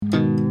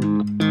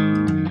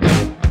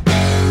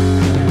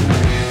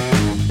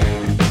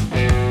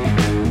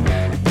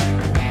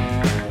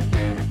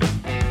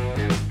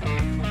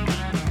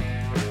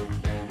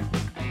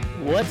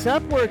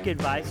What's up, work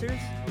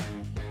advisors?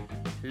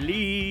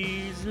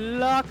 Please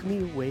lock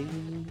me away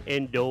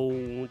and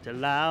don't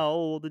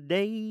allow the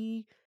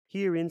day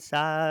here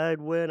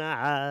inside when I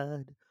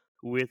hide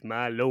with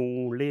my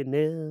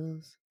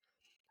loneliness.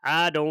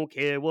 I don't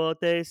care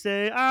what they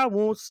say, I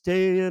won't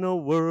stay in a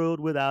world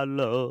without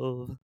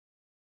love.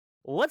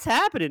 What's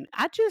happening?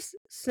 I just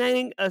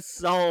sang a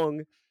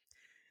song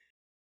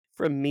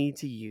from me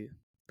to you.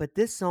 But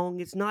this song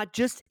is not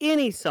just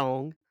any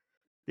song.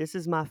 This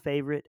is my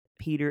favorite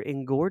Peter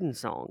and Gordon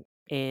song.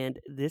 And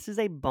this is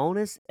a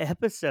bonus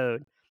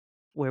episode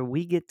where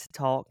we get to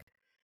talk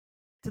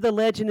to the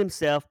legend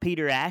himself,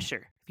 Peter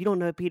Asher. If you don't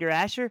know Peter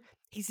Asher,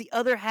 he's the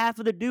other half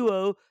of the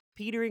duo,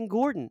 Peter and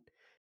Gordon.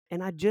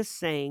 And I just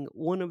sang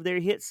one of their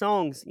hit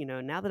songs. You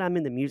know, now that I'm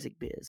in the music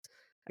biz,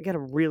 I got to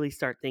really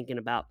start thinking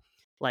about,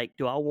 like,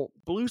 do I want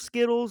blue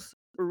Skittles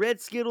or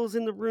red Skittles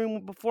in the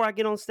room before I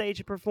get on stage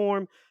and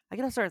perform? I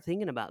got to start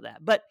thinking about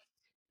that. But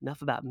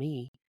enough about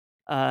me.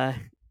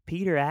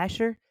 Peter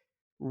Asher,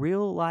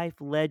 real life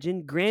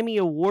legend, Grammy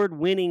Award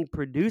winning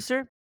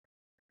producer,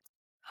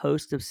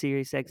 host of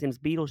SiriusXM's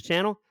Beatles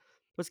channel,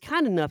 was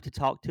kind enough to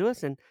talk to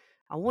us. And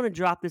I want to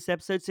drop this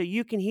episode so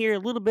you can hear a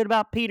little bit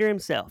about Peter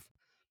himself.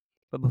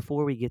 But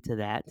before we get to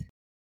that,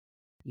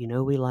 you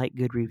know we like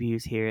good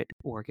reviews here at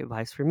Work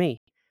Advice for Me.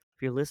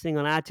 If you're listening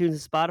on iTunes and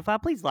Spotify,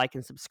 please like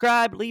and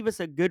subscribe. Leave us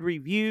a good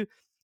review.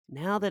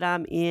 Now that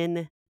I'm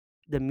in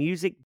the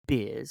music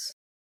biz,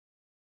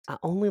 I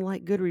only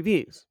like good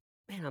reviews.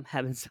 Man, I'm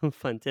having some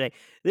fun today.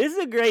 This is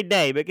a great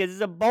day because it's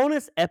a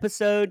bonus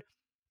episode,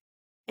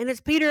 and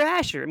it's Peter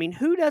Asher. I mean,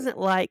 who doesn't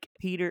like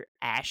Peter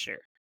Asher?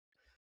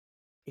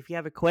 If you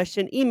have a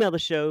question, email the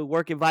show,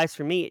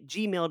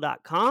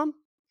 workadviceforme@gmail.com.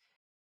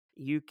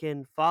 You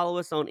can follow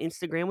us on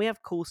Instagram. We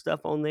have cool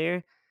stuff on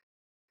there.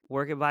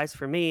 Work Advice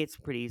for Me. It's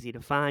pretty easy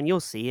to find. You'll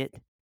see it.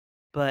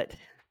 But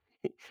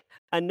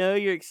I know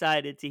you're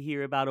excited to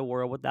hear about A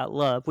World Without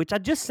Love, which I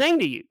just sang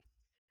to you.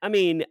 I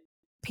mean,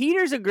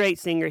 Peter's a great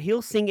singer.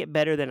 He'll sing it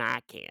better than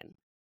I can.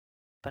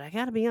 But I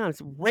got to be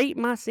honest, rate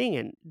my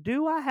singing.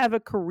 Do I have a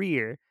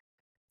career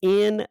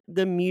in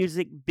the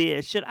music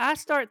biz? Should I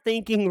start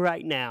thinking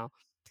right now,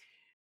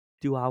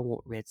 do I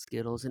want red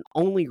Skittles and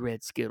only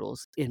red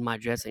Skittles in my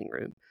dressing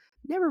room?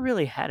 Never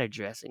really had a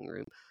dressing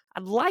room.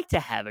 I'd like to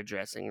have a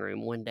dressing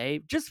room one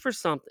day just for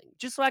something.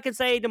 Just so I can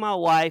say to my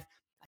wife,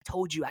 I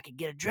told you I could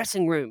get a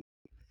dressing room.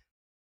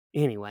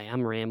 Anyway,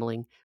 I'm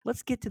rambling.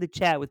 Let's get to the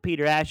chat with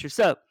Peter Asher.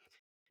 So,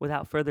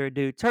 without further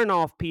ado, turn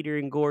off Peter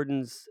and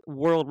Gordon's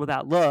World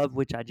Without Love,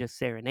 which I just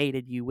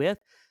serenaded you with,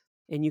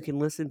 and you can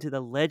listen to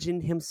the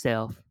legend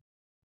himself,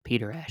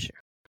 Peter Asher.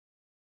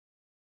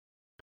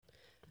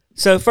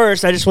 So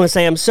first, I just want to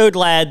say I'm so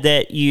glad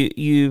that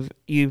you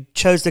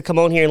chose to come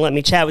on here and let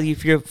me chat with you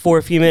for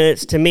a few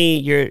minutes. To me,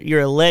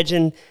 you're a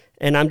legend,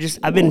 and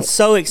I've been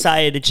so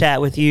excited to chat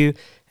with you.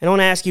 And I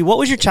want to ask you, what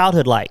was your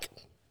childhood like?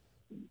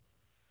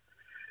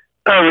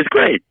 Oh, it was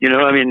great. You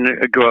know, I mean,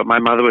 I grew up. My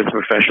mother was a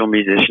professional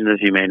musician,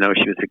 as you may know.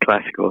 She was a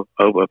classical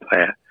oboe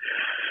player,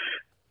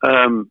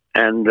 and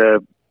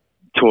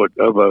taught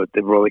oboe at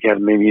the Royal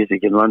Academy of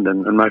Music in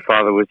London. And my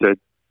father was a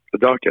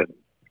doctor,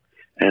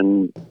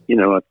 and you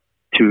know,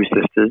 two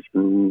sisters,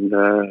 and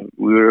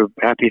we were a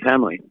happy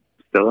family.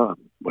 Still are.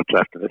 What's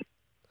left of us,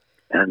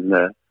 and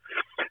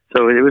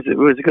so it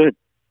was good.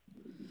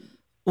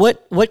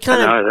 What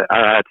kind of?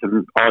 I had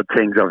some odd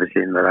things,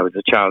 obviously, in that I was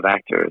a child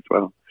actor as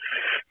well.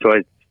 So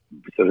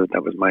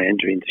that was my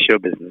entry into show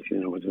business. You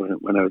know, was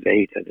when I was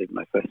 8, I did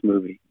my first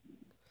movie.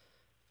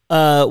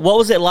 What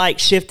was it like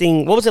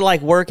shifting? What was it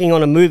like working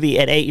on a movie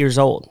at 8 years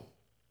old?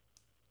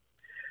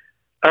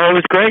 It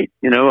was great.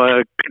 You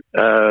know,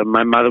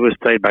 my mother was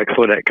played by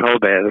Claudette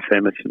Colbert, the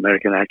famous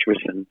American actress,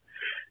 and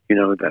you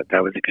know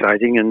that was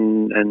exciting,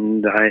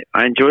 and I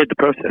enjoyed the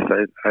process.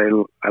 I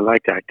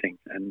liked acting,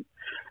 and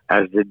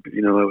as did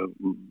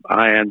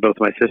I and both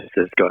my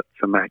sisters got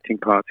some acting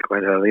parts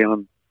quite early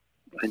on.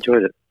 I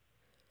enjoyed it.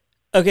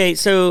 Okay,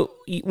 so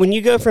when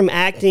you go from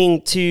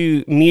acting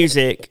to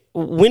music,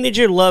 when did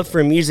your love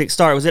for music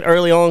start? Was it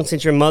early on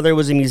since your mother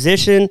was a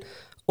musician,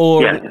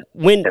 or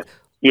when?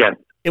 Yes.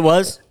 It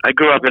was? I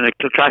grew up in a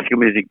classical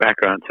music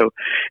background, so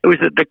it was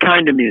the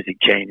kind of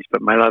music changed,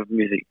 but my love of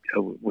music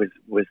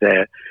was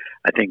there,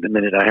 I think, the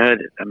minute I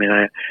heard it. I mean,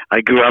 I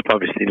grew up,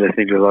 obviously,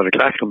 listening to a lot of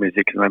classical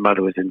music, because my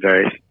mother was in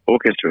various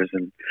orchestras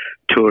and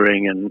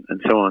touring and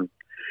so on.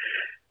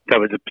 That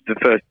was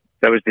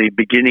that was the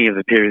beginning of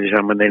the period of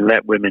time when they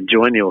let women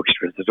join the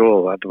orchestras at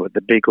all.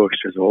 The big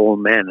orchestras were all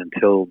men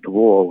until the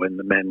war, when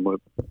the men were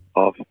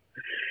off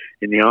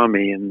in the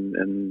army, and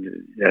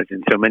as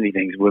in so many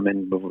things,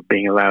 women were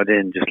being allowed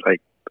in, just like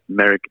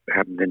America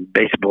happened in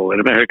baseball in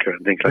America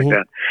and things like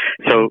that.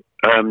 So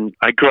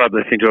I grew up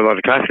listening to a lot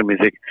of classical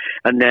music,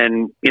 and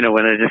then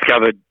when I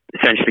discovered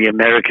essentially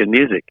American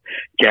music,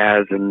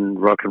 jazz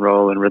and rock and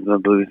roll and rhythm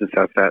and blues and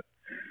stuff, that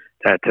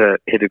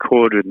hit a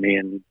chord with me,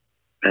 and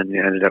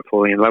ended up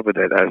falling in love with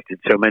it, as did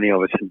so many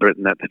of us in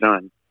Britain at the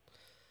time.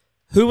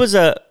 Who was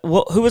an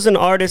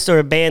artist or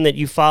a band that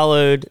you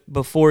followed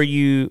before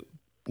you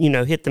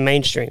hit the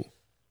mainstream?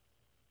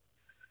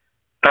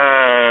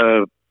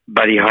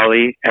 Buddy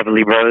Holly,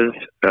 Everly Brothers,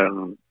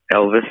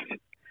 Elvis,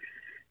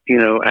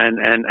 and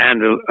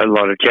a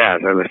lot of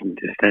jazz. I listened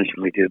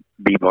essentially to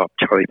bebop,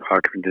 Charlie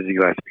Parker, and Dizzy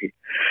Gillespie,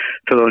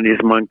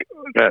 Thelonious Monk,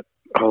 that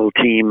whole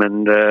team,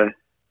 and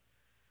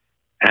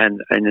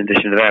in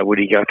addition to that,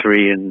 Woody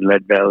Guthrie and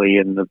Lead Belly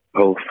and the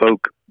whole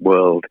folk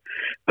world.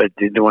 But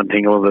the one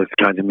thing all those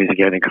kinds of music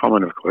had in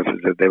common, of course,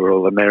 is that they were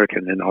all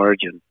American in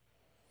origin.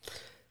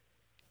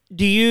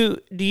 Do you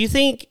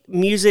think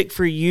music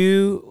for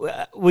you,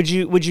 would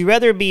you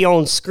rather be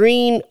on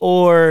screen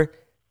or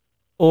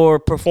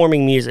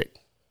performing music?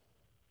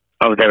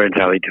 Oh, they're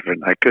entirely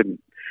different. I couldn't.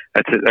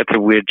 That's a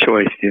weird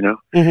choice,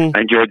 Mm-hmm.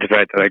 I enjoyed the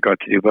fact that I got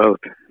to do both.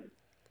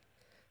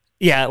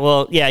 Yeah,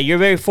 well, yeah, you're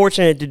very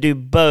fortunate to do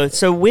both.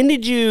 So when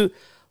did you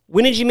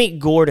meet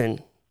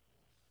Gordon?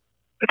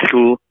 At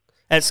school.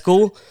 At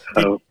school?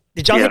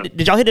 Did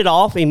y'all hit it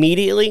off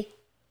immediately?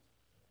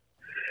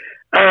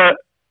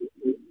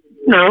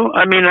 No,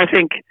 I mean, I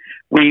think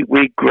we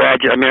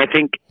gradually. I mean,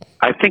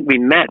 I think we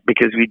met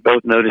because we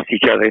both noticed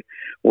each other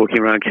walking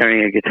around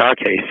carrying a guitar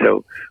case,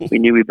 so we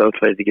knew we both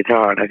played the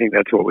guitar, and I think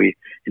that's what we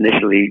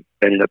initially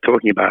ended up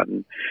talking about.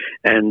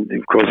 And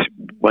of course,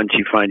 once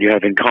you find you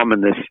have in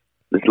common this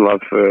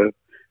love for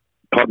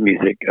pop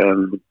music,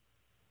 in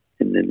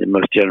the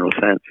most general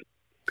sense,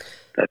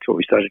 that's what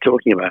we started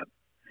talking about.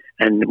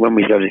 And when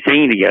we started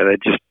singing together,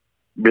 just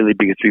really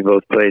because we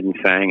both played and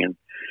sang and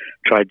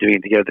tried doing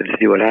it together to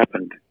see what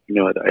happened.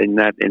 In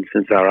that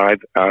instance, our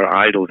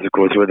idols, of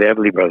course, were the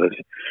Everly Brothers.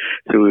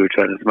 So we were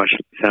trying to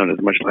sound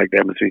as much like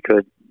them as we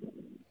could.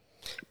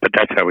 But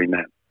that's how we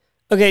met.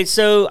 Okay,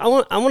 so I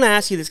want to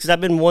ask you this because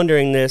I've been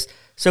wondering this.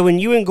 So when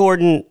you and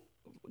Gordon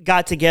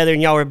got together and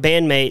y'all were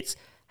bandmates,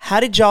 how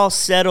did y'all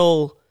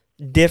settle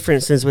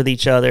differences with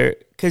each other?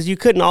 Because you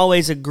couldn't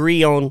always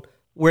agree on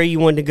where you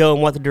wanted to go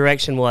and what the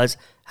direction was.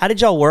 How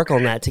did y'all work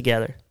on that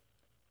together?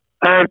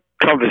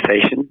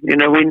 Conversation. We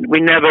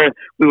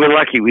were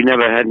lucky. We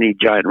never had any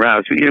giant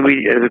rows.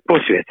 Of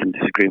course we had some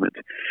disagreements,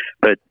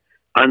 but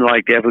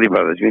unlike the Everly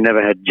Brothers, we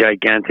never had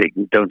gigantic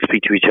don't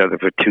speak to each other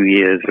for 2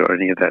 years or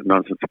any of that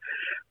nonsense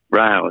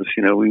rows.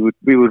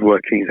 We would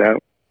work things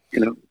out.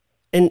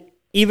 And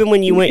even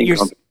when you went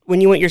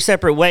your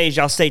separate ways,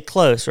 y'all stayed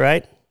close,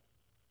 right?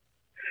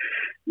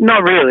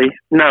 Not really.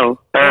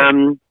 No.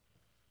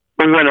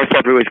 We went our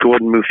separate ways.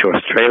 Gordon moved to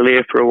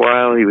Australia for a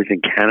while. He was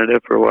in Canada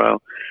for a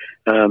while.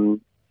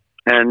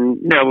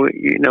 And no,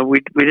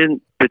 we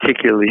didn't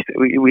particularly.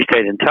 We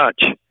stayed in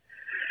touch.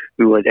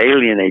 We weren't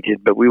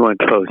alienated, but we weren't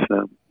close.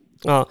 No.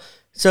 Oh,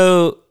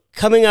 so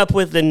coming up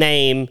with the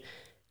name,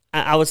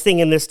 I was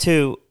thinking this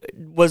too.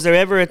 Was there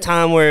ever a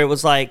time where it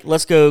was like,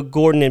 let's go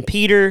Gordon and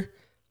Peter,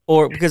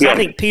 or because yes. I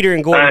think Peter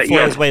and Gordon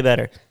flows way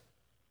better.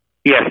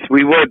 Yes,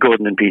 we were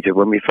Gordon and Peter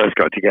when we first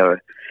got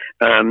together.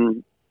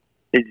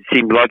 It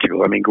seemed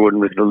logical. I mean, Gordon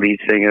was the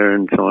lead singer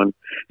and so on,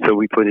 so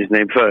we put his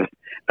name first.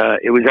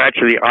 It was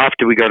actually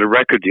after we got a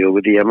record deal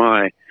with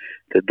EMI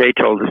that they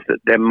told us that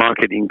their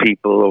marketing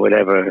people or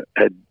whatever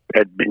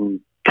had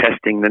been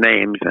testing the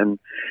names and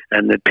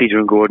that Peter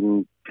and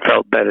Gordon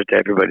felt better to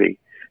everybody,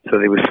 so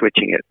they were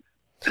switching it.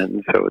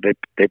 And so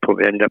they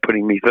probably ended up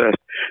putting me first.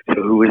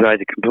 So who was I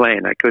to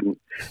complain? I couldn't.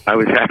 I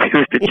was happy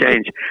with the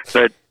change,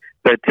 but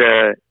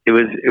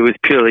it was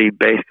purely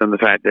based on the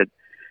fact that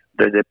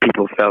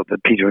people felt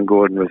that Peter and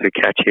Gordon was a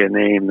catchier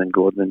name than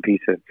Gordon and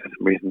Peter for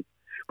some reason.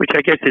 Which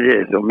I guess it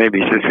is, or maybe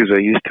it's just because we're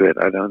used to it.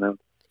 I don't know.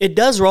 It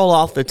does roll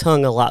off the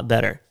tongue a lot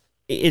better.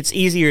 It's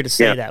easier to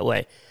say that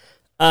way.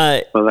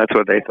 Well, that's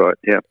what they thought.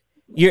 Yeah.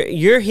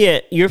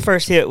 Your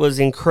first hit was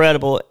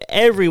incredible.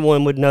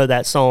 Everyone would know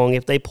that song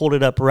if they pulled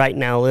it up right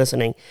now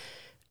listening.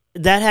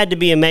 That had to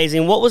be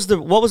amazing. What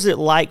was it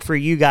like for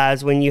you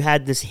guys when you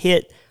had this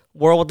hit,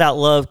 "World Without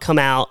Love," come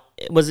out?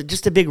 Was it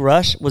just a big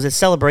rush? Was it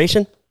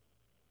celebration?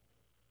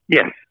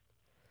 Yes.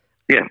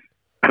 Yes.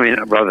 I mean,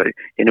 rather,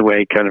 in a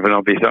way, kind of an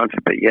obvious answer,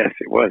 but yes,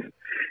 it was.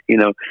 You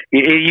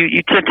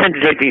tend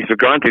to take things for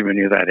granted when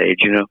you're that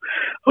age.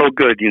 Oh,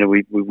 good.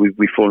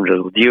 We formed a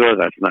little duo.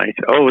 That's nice.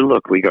 Oh,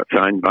 look, we got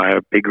signed by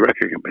a big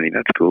record company.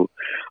 That's cool.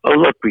 Oh,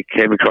 look, we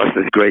came across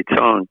this great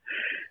song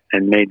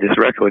and made this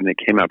record, and it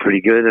came out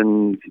pretty good,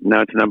 and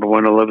now it's number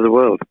one all over the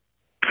world.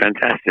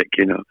 Fantastic,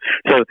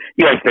 So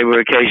yes, there were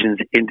occasions.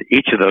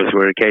 Each of those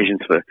were occasions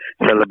for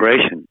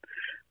celebration.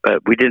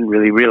 But we didn't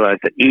really realize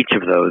that each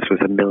of those was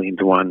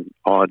 1,000,000-to-1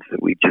 odds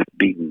that we'd just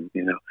beaten,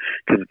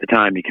 because at the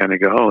time you kind of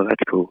go, oh,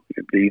 that's cool.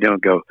 You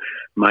don't go,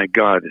 my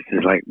God, this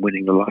is like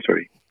winning the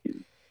lottery,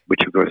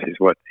 which of course is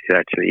what it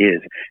actually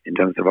is in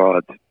terms of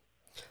odds.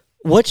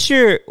 What's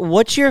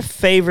your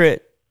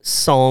favorite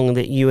song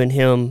that you and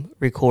him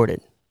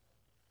recorded?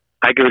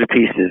 I Go to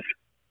Pieces,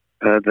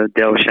 the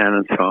Del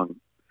Shannon song.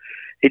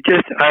 It's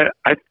a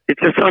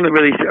song that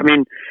really, I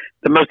mean,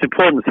 the most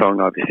important song,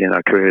 obviously, in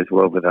our career is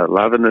World Without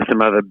Love, and there's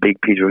some other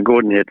big Peter and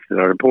Gordon hits that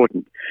are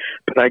important.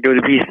 But I Go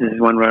to Pieces is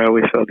one where I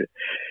always felt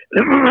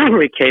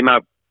it came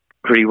out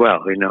pretty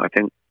well. I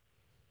think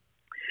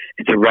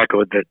it's a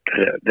record that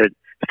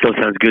still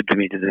sounds good to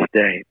me to this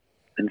day.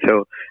 And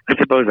so I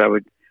suppose I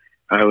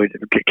I would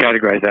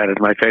categorize that as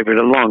my favorite,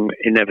 along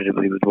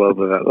inevitably with World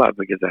Without Love,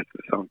 because that's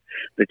the song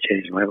that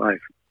changed my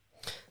life.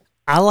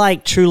 I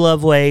like True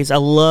Love Ways. I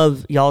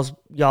love y'all's.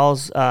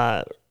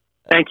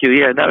 Thank you.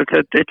 Yeah, that's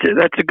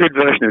a good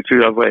version of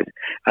True Love Ways.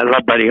 I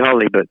love Buddy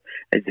Holly, but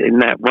in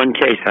that one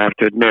case, I have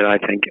to admit, I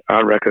think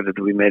our record that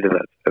we made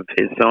of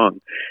his song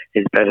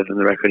is better than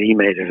the record he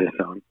made of his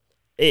song.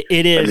 It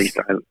is. At least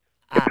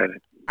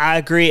I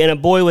agree. And A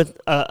Boy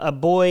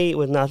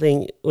with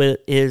Nothing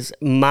is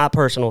my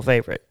personal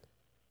favorite.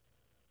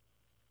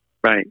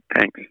 Right.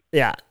 Thanks.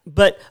 Yeah,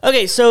 but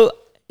okay. So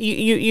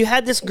you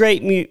had this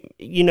great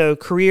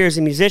career as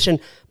a musician,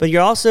 but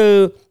you're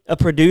also a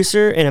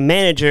producer and a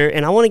manager,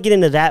 and I want to get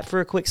into that for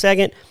a quick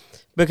second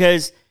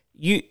because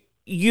you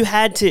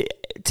had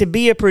to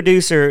be a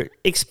producer.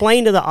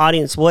 Explain to the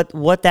audience what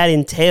that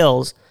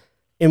entails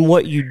and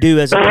what you do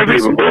as a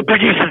producer. All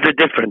producers are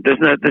different. There's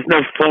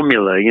no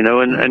formula,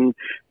 and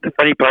the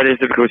funny part is,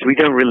 of course, we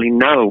don't really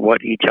know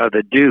what each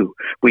other do.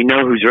 We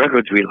know whose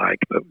records we like,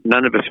 but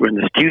none of us were in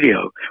the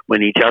studio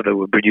when each other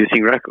were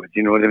producing records.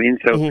 You know what I mean?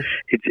 So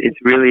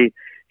it's really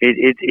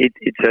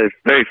it's a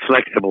very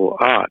flexible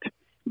art,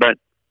 but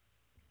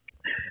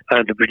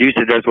the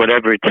producer does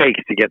whatever it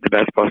takes to get the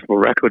best possible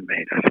record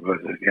made, I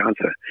suppose, is the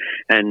answer.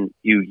 And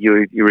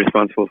you're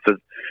responsible for,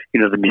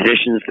 the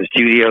musicians, the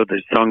studio,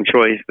 the song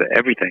choice,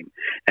 everything.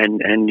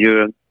 And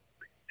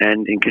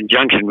in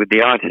conjunction with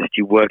the artist,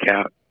 you work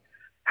out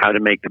how to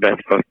make the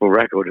best possible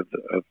record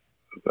of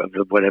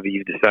whatever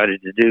you've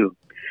decided to do,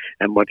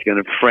 and what's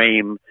going to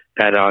frame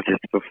that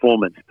artist's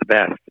performance the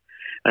best.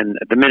 And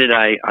the minute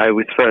I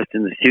was first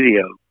in the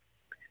studio,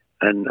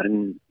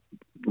 and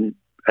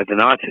as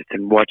an artist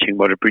and watching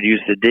what a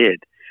producer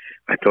did,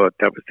 I thought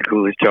that was the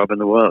coolest job in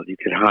the world. You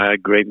could hire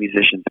great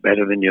musicians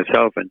better than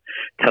yourself and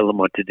tell them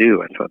what to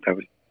do. I thought that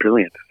was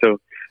brilliant. So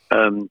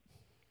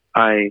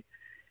I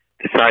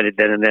decided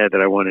then and there that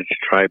I wanted to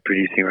try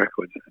producing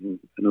records, and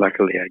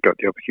luckily I got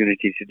the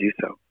opportunity to do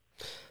so.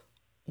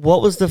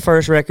 What was the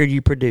first record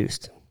you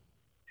produced?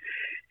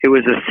 It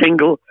was a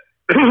single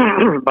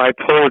by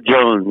Paul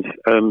Jones.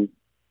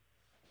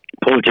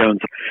 Paul Jones,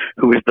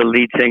 who was the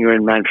lead singer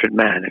in Manfred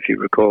Mann, if you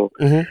recall,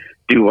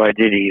 Do Why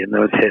Diddy and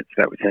those hits,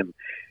 that was him.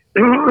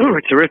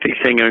 A terrific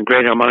singer and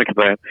great harmonica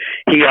player.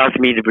 He asked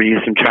me to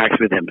produce some tracks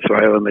with him, so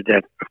I owe him a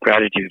debt of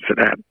gratitude for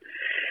that.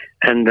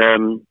 And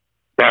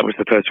that was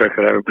the first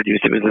record I ever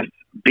produced. It was a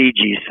Bee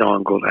Gees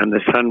song called And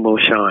the Sun Will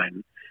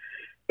Shine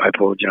by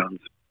Paul Jones.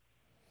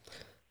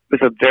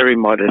 It was a very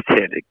modest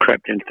hit. It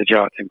crept into the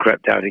charts and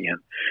crept out again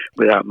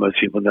without most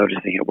people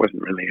noticing it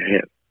wasn't really a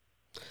hit.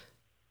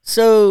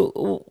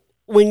 So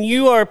when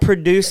you are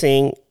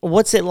producing,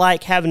 what's it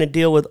like having to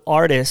deal with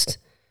artists?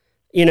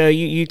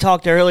 You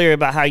talked earlier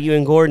about how you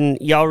and Gordon,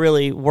 y'all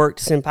really worked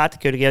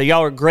simpatico together.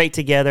 Y'all were great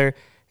together.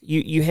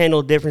 You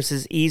handle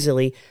differences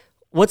easily.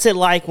 What's it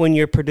like when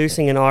you're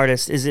producing an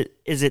artist? Is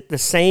it the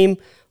same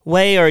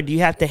way, or do you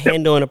have to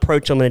handle and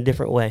approach them in a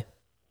different way?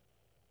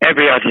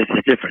 Every artist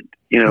is different.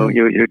 And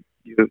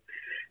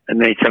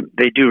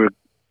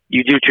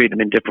you do treat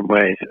them in different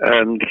ways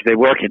because they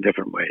work in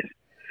different ways.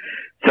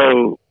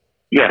 So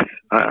yes,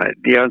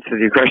 the answer to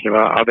your question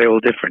about are they all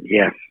different?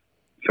 Yes.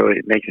 So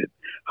it makes it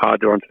hard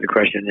to answer the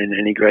question in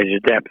any greater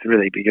depth,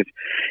 really, because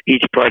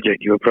each project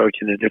you approach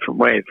in a different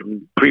way,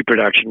 from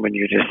pre-production when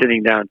you're just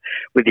sitting down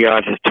with the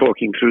artist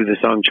talking through the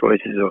song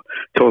choices or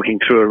talking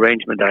through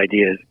arrangement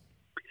ideas,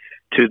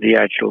 to the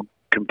actual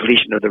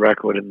completion of the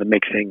record and the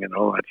mixing and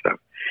all that stuff.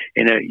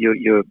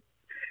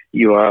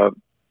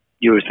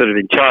 You're sort of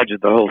in charge of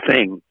the whole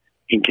thing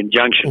in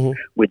conjunction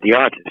with the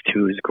artist,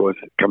 who, of course,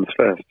 comes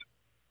first.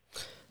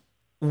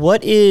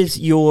 What is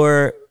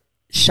your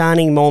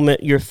shining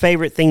moment, your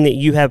favorite thing that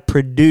you have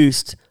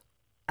produced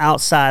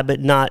outside but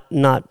not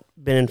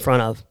been in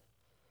front of?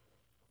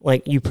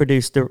 Like, you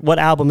produced, what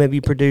album have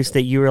you produced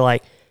that you were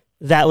like,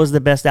 that was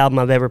the best album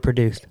I've ever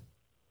produced?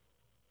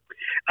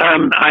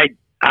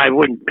 I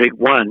wouldn't pick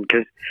one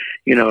because,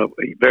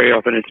 very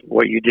often it's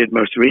what you did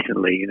most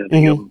recently, that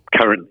you're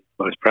currently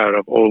most proud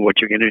of, or what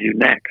you're going to do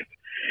next.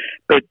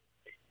 But,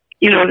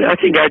 I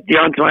think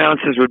my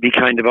answers would be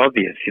kind of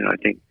obvious. I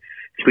think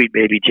Sweet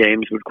Baby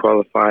James would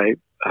qualify.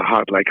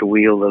 Heart Like a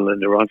Wheel, the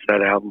Linda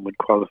Ronstadt album, would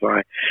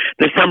qualify.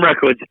 There's some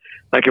records,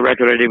 like a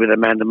record I did with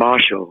Amanda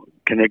Marshall,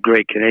 a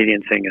great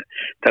Canadian singer,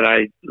 that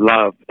I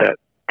love, that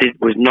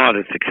was not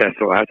as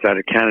successful outside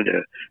of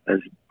Canada as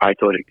I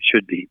thought it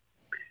should be.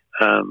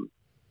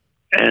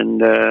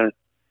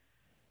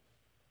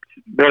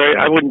 But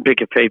I wouldn't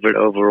pick a favorite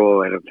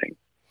overall. I don't think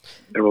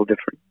they're all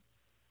different.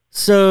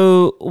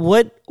 So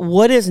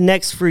what is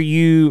next for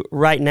you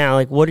right now?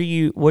 Like, what are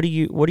you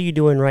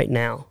doing right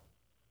now?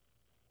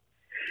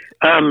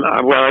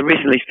 Well, I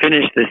recently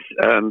finished this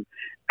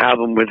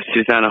album with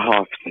Susanna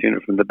Hoffs,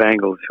 from the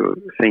Bangles, who are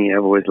singing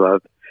 "I've Always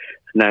Loved,"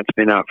 and that's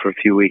been out for a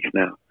few weeks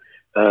now,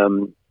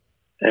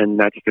 and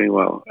that's doing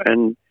well.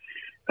 And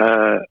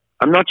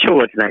I'm not sure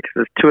what's next.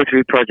 There's 2 or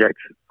 3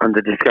 projects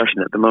under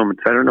discussion at the moment,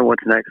 so I don't know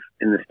what's next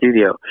in the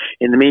studio.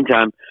 In the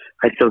meantime,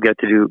 I still get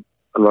to do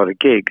a lot of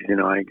gigs.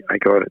 I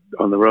go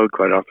on the road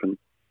quite often,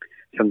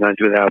 sometimes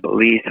with Albert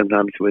Lee,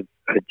 sometimes with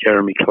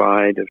Jeremy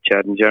Clyde of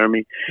Chad and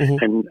Jeremy,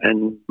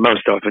 and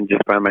most often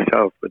just by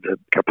myself with a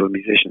couple of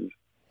musicians.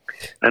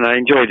 And I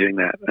enjoy doing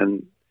that,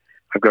 and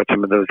I've got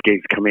some of those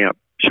gigs coming up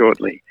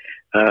shortly.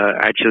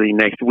 Actually,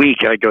 next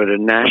week I go to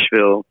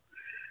Nashville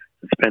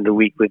and spend a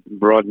week with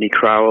Rodney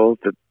Crowell,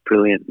 the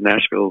brilliant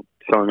Nashville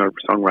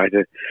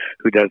songwriter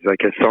who does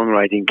like a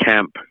songwriting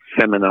camp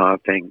seminar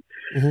thing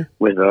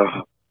with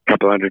a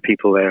couple hundred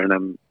people there, and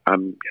I'm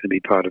going to be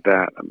part of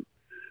that.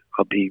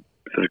 I'll be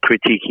sort of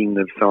critiquing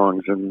the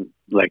songs and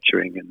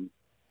lecturing and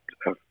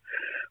stuff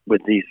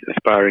with these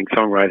aspiring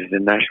songwriters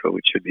in Nashville,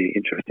 which should be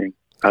interesting.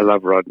 I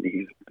love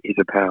Rodney; he's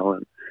a pal,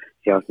 and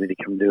he asked me to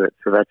come do it.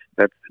 So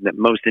that's the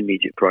most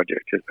immediate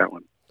project, is that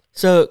one.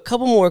 So a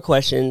couple more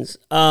questions.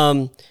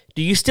 Do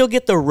you still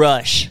get the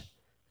rush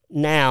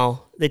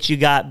now that you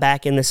got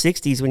back in the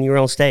 60s when you were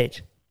on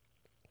stage?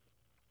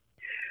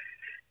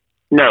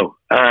 No,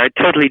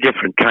 totally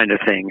different kind of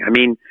thing. I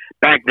mean,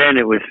 back then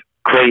it was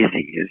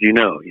crazy, as you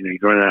know. You're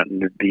going out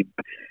and there'd be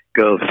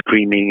girls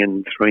screaming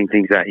and throwing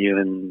things at you,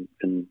 and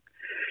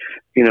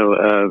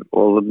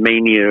all the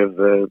mania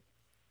of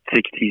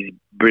 60s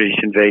British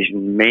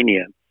invasion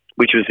mania,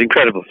 which was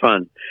incredible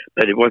fun,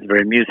 but it wasn't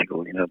very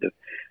musical,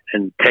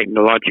 and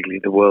technologically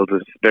the world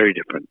was very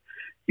different.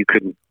 You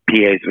couldn't,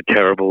 PAs were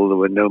terrible, there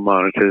were no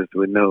monitors, there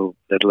were no,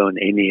 let alone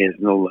in-ears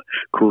and all the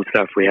cool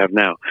stuff we have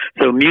now.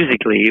 So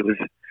musically it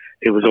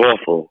was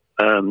awful,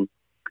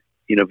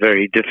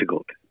 very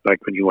difficult. Like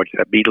when you watch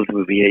that Beatles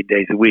movie 8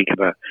 days a week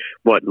about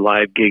what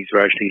live gigs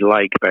were actually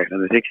like back in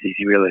the 60s,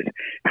 you realize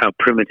how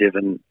primitive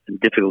and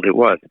difficult it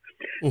was.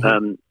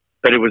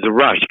 But it was a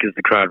rush because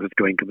the crowd was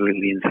going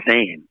completely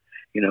insane,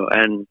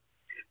 and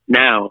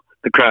now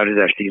the crowd is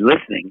actually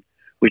listening,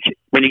 which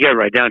when you get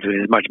right down to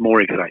it is much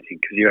more exciting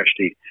because you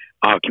actually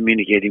are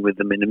communicating with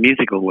them in a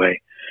musical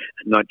way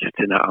and not just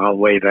in a I'll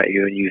wave at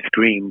you and you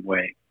scream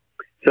way.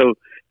 So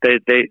they're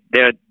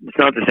it's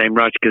not the same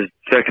rush because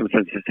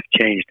circumstances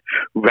have changed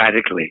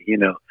radically,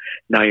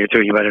 Now you're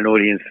talking about an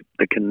audience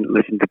that can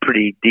listen to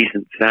pretty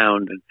decent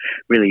sound and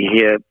really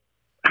hear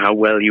how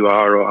well you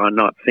are or are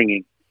not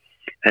singing.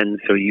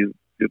 And so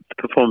the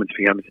performance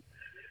becomes,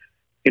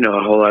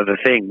 a whole other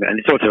thing. And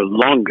it's also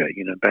longer,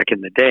 back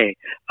in the day,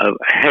 a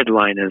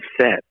headliner's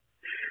set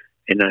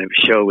in a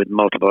show with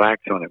multiple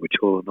acts on it, which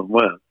all of them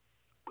were,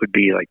 would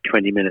be like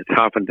 20 minutes.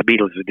 The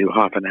Beatles would do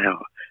half an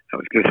hour. That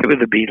was good with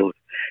the Beatles.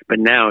 But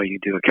now you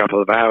do a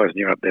couple of hours and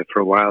you're up there for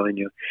a while and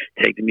you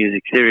take the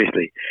music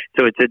seriously.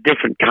 So it's a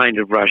different kind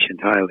of rush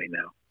entirely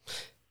now.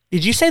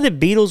 Did you say the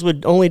Beatles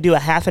would only do a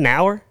half an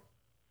hour?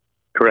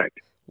 Correct.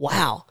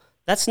 Wow.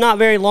 That's not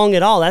very long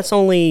at all. That's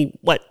only,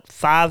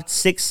 5,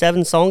 6,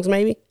 7 songs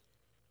maybe?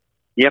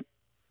 Yep.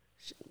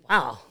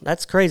 Wow,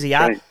 that's crazy.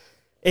 Right.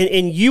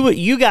 And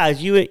you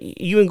guys,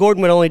 you and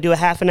Gordon would only do a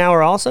half an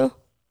hour also?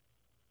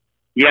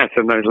 Yeah,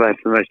 sometimes less,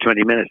 sometimes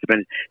 20 minutes,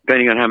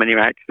 depending on how many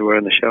acts there were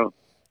in the show.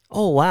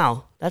 Oh,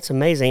 wow. That's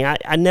amazing.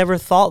 I never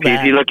thought that.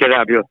 If you look it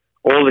up,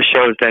 all the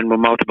shows then were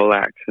multiple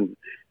acts, and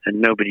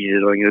nobody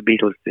did it. The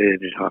Beatles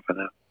did it half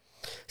an hour.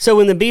 So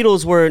when the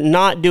Beatles were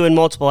not doing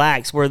multiple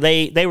acts, were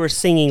they were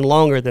singing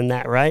longer than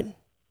that, right?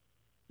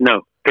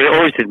 No, they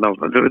always did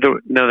multiple.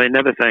 No, they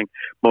never sang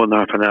more than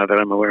half an hour that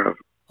I'm aware of.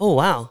 Oh,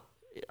 wow.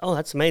 Oh,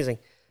 that's amazing.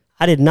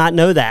 I did not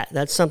know that.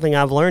 That's something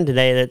I've learned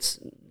today that's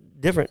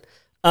different.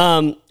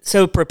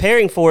 So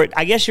preparing for it,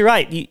 I guess you're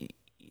right.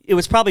 It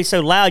was probably so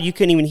loud you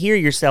couldn't even hear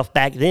yourself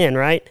back then,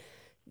 right?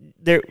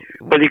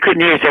 Well, you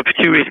couldn't hear yourself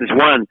for two reasons.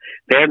 One,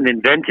 they haven't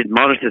invented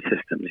monitor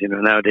systems.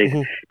 Nowadays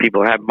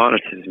people have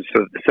monitors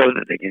so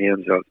that they can hear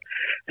themselves.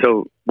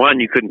 So, one,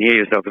 you couldn't hear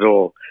yourself at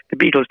all. The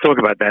Beatles talk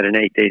about that in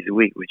 8 Days a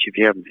Week, which if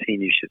you haven't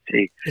seen, you should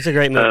see. It's a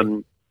great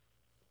movie.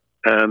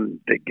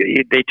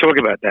 They talk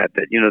about that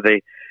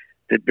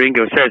that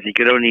Ringo says he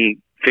could only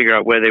figure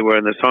out where they were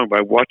in the song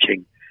by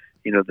watching,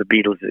 the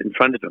Beatles in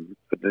front of him.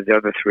 But the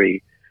other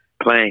three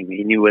playing,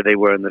 he knew where they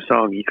were in the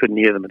song. He couldn't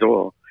hear them at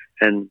all.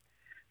 And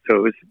so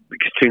it was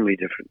extremely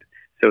different.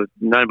 So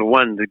number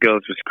one, the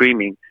girls were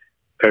screaming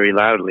very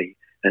loudly.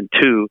 And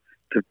two,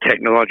 the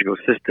technological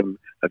system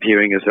of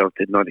hearing yourself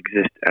did not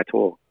exist at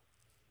all.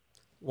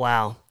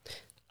 Wow.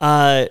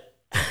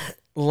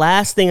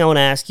 Last thing I want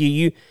to ask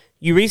you,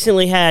 you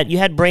recently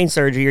had brain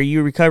surgery. Are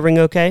you recovering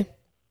okay?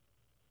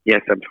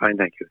 Yes, I'm fine,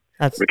 thank you.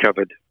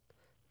 Recovered.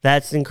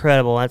 That's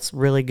incredible. That's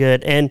really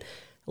good. And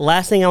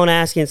last thing I want to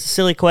ask you, it's a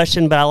silly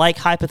question, but I like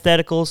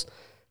hypotheticals.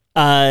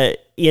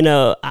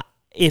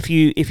 If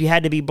you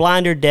had to be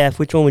blind or deaf,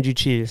 which one would you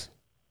choose?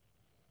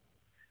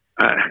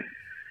 That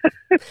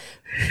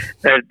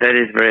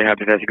is very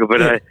hypothetical,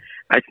 but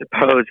I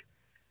suppose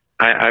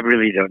I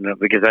really don't know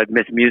because I'd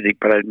miss music,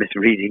 but I'd miss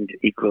reading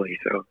equally.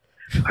 So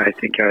I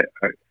think I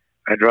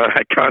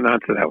can't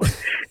answer that one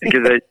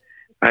because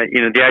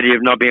the idea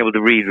of not being able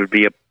to read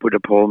would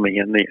appall me,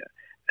 and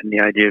the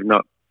idea of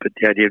not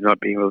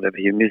being able to ever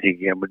hear music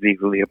again would be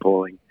equally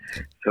appalling.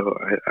 So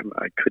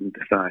I couldn't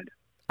decide.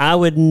 I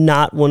would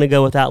not want to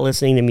go without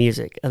listening to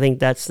music. I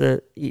think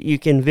you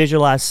can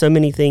visualize so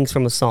many things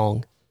from a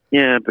song.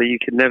 Yeah, but you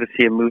can never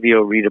see a movie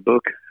or read a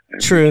book.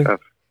 True.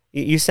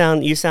 You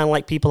sound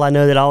like people I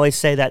know that always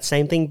say that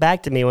same thing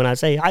back to me when I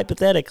say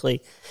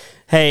hypothetically.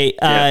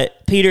 Hey,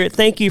 Peter,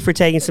 thank you for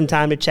taking some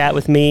time to chat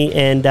with me,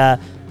 and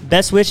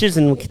best wishes,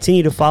 and we'll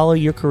continue to follow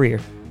your career.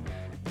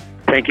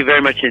 Thank you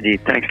very much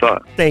indeed. Thanks a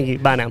lot. Thank you.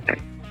 Bye now.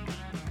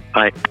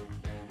 Bye.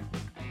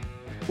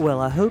 Well,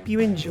 I hope you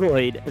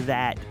enjoyed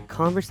that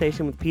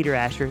conversation with Peter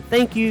Asher.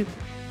 Thank you,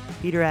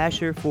 Peter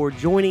Asher, for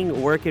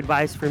joining Work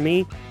Advice for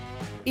Me.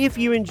 If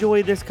you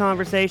enjoyed this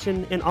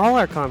conversation and all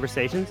our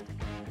conversations,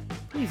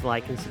 please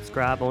like and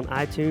subscribe on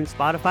iTunes,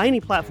 Spotify,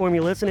 any platform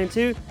you're listening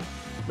to.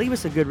 Leave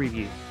us a good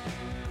review.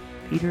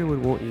 Peter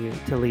would want you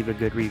to leave a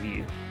good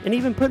review. And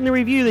even put in the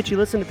review that you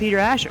listen to Peter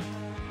Asher.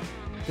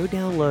 Go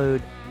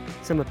download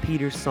some of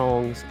Peter's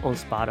songs on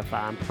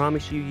Spotify. I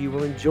promise you, you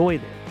will enjoy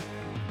them.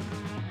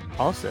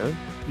 Also,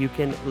 you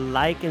can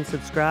like and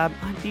subscribe.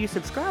 Do you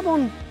subscribe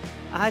on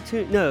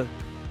iTunes? No.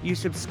 You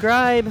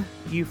subscribe,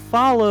 you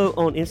follow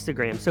on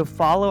Instagram. So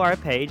follow our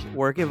page,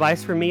 Work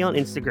Advice for Me on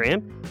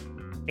Instagram.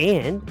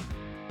 And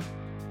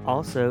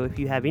also, if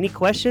you have any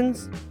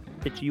questions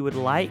that you would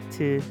like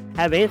to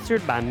have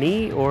answered by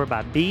me or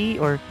by B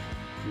or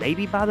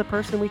maybe by the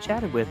person we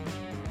chatted with,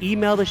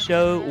 email the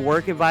show,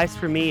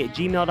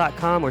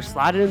 workadviceforme@gmail.com, or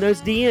slide it in those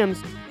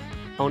DMs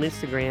on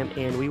Instagram,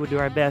 and we will do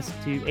our best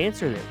to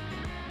answer them.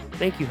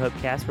 Thank you,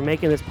 Hopecast, for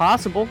making this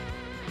possible.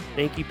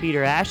 Thank you,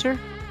 Peter Asher.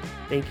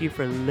 Thank you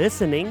for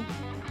listening.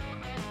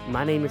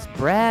 My name is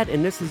Brad,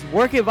 and this is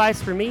Work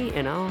Advice for Me,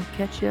 and I'll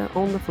catch you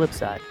on the flip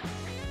side.